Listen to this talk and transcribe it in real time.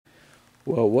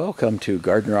Well, welcome to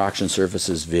Gardner Auction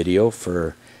Services video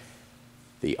for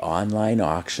the online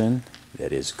auction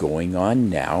that is going on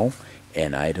now,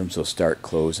 and items will start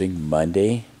closing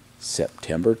Monday,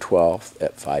 September 12th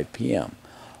at 5 p.m.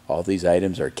 All these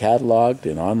items are cataloged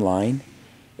and online,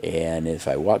 and if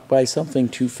I walk by something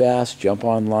too fast, jump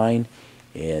online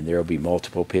and there will be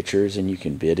multiple pictures and you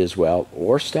can bid as well,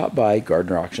 or stop by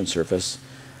Gardner Auction Service,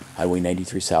 Highway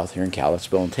 93 South here in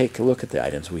Kalispell, and take a look at the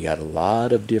items. We got a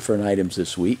lot of different items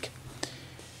this week.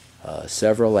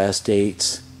 Several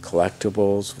estates,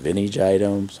 collectibles, vintage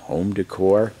items, home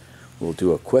decor. We'll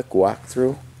do a quick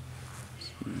walkthrough,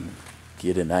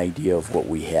 get an idea of what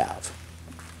we have.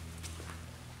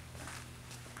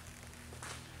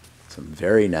 Some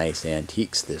very nice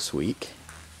antiques this week.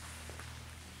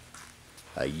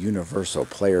 A universal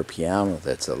player piano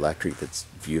that's electric, that's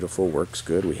beautiful, works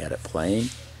good. We had it playing.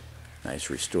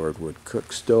 Nice restored wood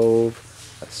cook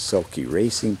stove, a sulky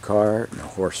racing cart, and a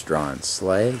horse-drawn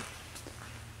sleigh,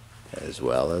 as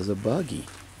well as a buggy.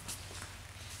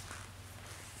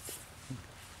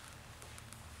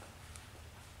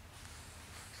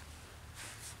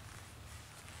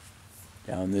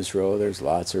 Down this row there's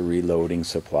lots of reloading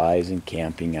supplies and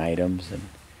camping items, and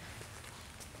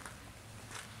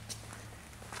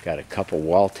got a couple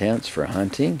wall tents for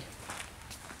hunting.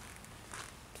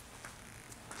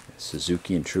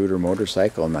 Suzuki Intruder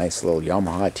motorcycle, a nice little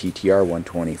Yamaha TTR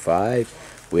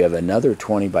 125. We have another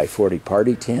 20 by 40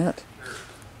 party tent.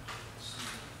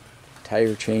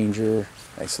 Tire changer,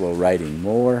 nice little riding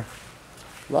mower.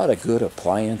 A lot of good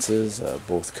appliances,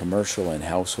 both commercial and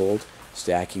household.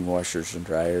 Stacking washers and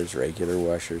dryers, regular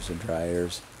washers and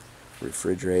dryers,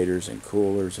 refrigerators and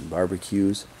coolers and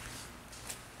barbecues.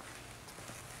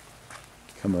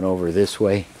 Coming over this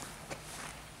way,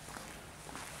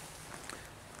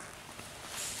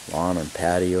 lawn and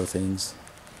patio things.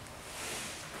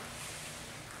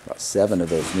 About 7 of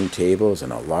those new tables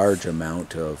and a large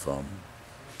amount of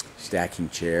stacking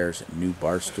chairs and new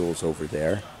bar stools over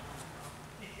there.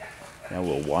 Now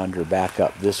we'll wander back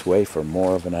up this way for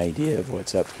more of an idea of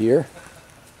what's up here.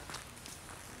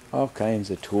 All kinds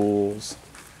of tools.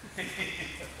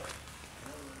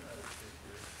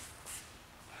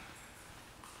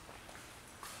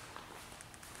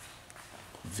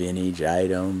 Vintage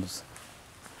items.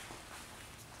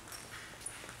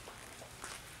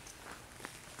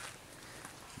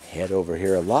 Head over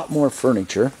here, a lot more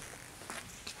furniture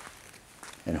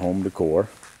and home decor.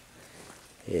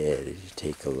 Yeah, did you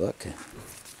take a look?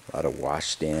 A lot of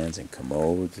washstands and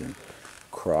commodes and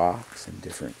crocks and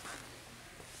different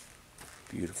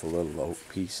beautiful little oak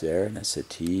piece there, and a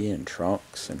settee and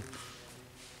trunks. And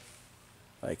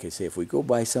like I say, if we go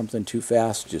by something too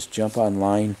fast, just jump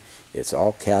online. It's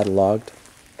all cataloged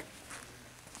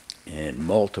and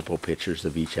multiple pictures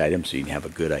of each item so you can have a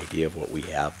good idea of what we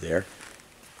have there.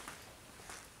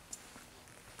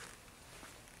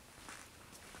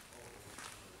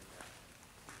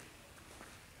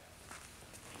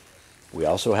 We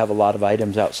also have a lot of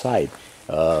items outside.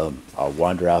 I'll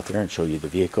wander out there and show you the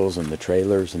vehicles and the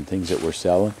trailers and things that we're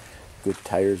selling. Good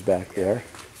tires back there.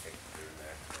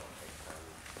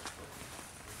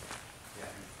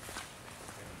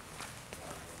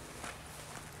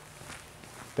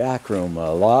 Back room,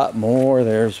 a lot more.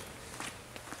 There's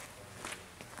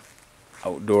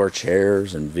outdoor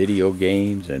chairs and video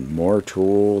games and more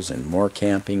tools and more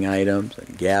camping items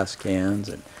and gas cans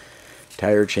and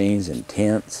tire chains and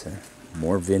tents and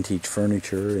more vintage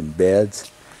furniture and beds,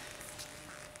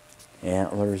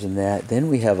 antlers and that. Then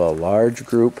we have a large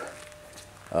group,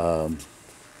 an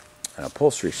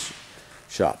upholstery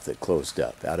shop that closed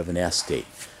up out of an estate.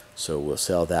 So we'll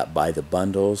sell that by the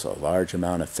bundles, a large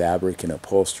amount of fabric and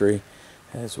upholstery,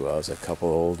 as well as a couple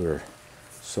older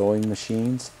sewing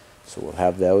machines. So we'll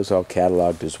have those all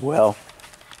cataloged as well.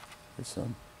 There's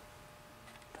some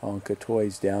Tonka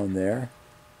toys down there.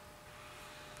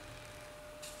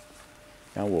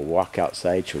 Now we'll walk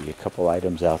outside, show you a couple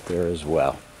items out there as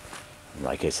well. And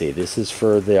like I say, this is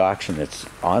for the auction that's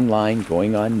online,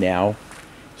 going on now.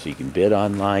 So you can bid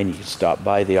online, you can stop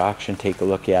by the auction, take a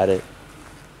look at it.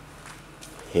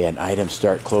 And items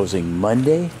start closing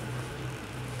Monday,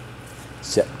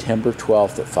 September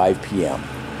 12th at 5 p.m.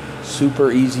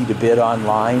 Super easy to bid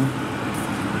online.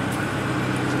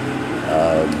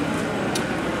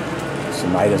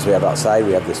 Some items we have outside,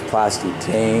 we have this plastic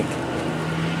tank,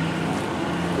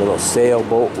 little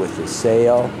sailboat with a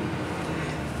sail,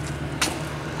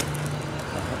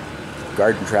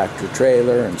 garden tractor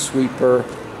trailer and sweeper,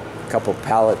 a couple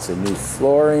pallets of new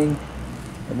flooring,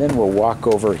 and then we'll walk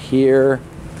over here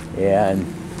and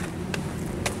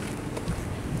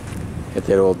get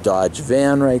that old Dodge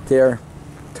van right there.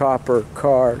 topper,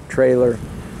 car, trailer,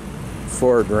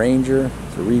 Ford Ranger,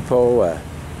 it's a repo, a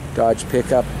Dodge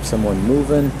pickup, someone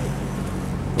moving,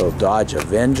 little Dodge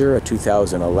Avenger, a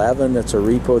 2011, that's a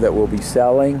repo that we'll be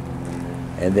selling,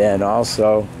 and then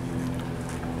also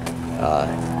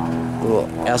little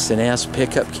S&S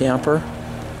pickup camper,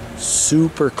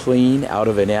 super clean, out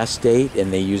of an estate,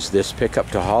 and they use this pickup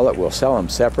to haul it. We'll sell them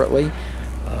separately.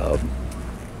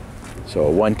 So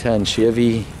a 1-ton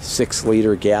Chevy,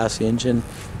 6-liter gas engine.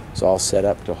 It's all set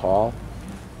up to haul.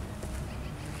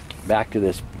 Back to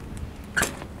this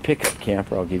pickup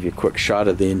camper, I'll give you a quick shot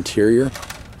of the interior,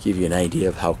 give you an idea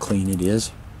of how clean it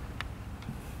is.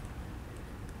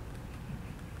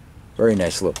 Very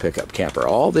nice little pickup camper.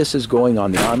 All this is going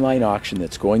on the online auction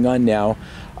that's going on now.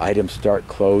 Items start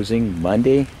closing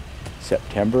Monday,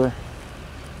 September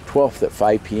 12th at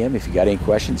 5 p.m. If you got any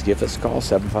questions, give us a call,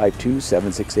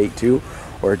 752-7682,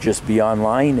 or just be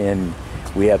online, and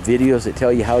we have videos that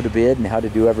tell you how to bid and how to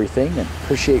do everything. And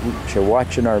appreciate you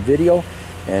watching our video,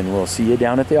 and we'll see you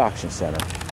down at the auction center.